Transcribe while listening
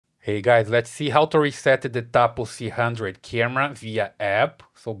Hey guys, let's see how to reset the Tapo C100 camera via app.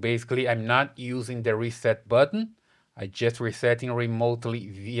 So basically, I'm not using the reset button. I just resetting remotely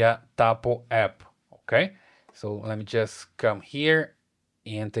via Tapo app. Okay, so let me just come here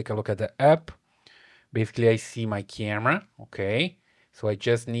and take a look at the app. Basically, I see my camera. Okay, so I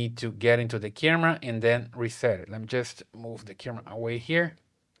just need to get into the camera and then reset it. Let me just move the camera away here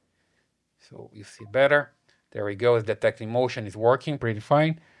so you see better. There we go. It's detecting motion. Is working pretty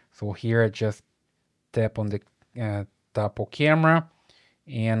fine. So here I just tap on the Tapo camera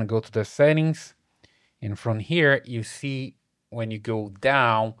and go to the settings. And from here, you see when you go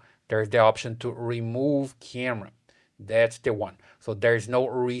down, there's the option to remove camera. That's the one. So there's no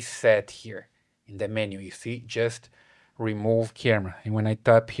reset here in the menu. You see, just remove camera. And when I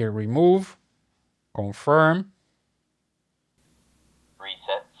tap here, remove, confirm.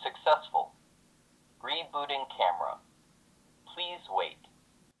 Reset successful. Rebooting camera. Please wait.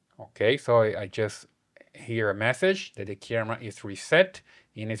 Okay, so I just hear a message that the camera is reset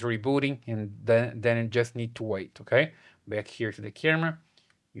and it's rebooting, and then it just need to wait. Okay, back here to the camera,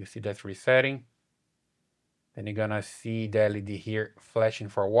 you see that's resetting. Then you're gonna see the LED here flashing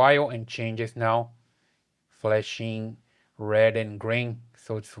for a while and changes now, flashing red and green,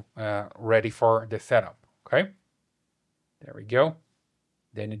 so it's ready for the setup. Okay, there we go.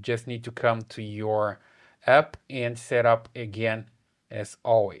 Then you just need to come to your app and set up again as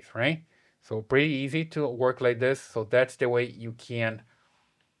always, right? So pretty easy to work like this. So that's the way you can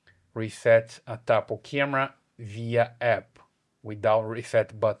reset a Tapo camera via app without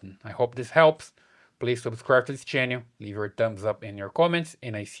reset button. I hope this helps. Please subscribe to this channel, leave your thumbs up and your comments,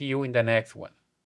 and I see you in the next one.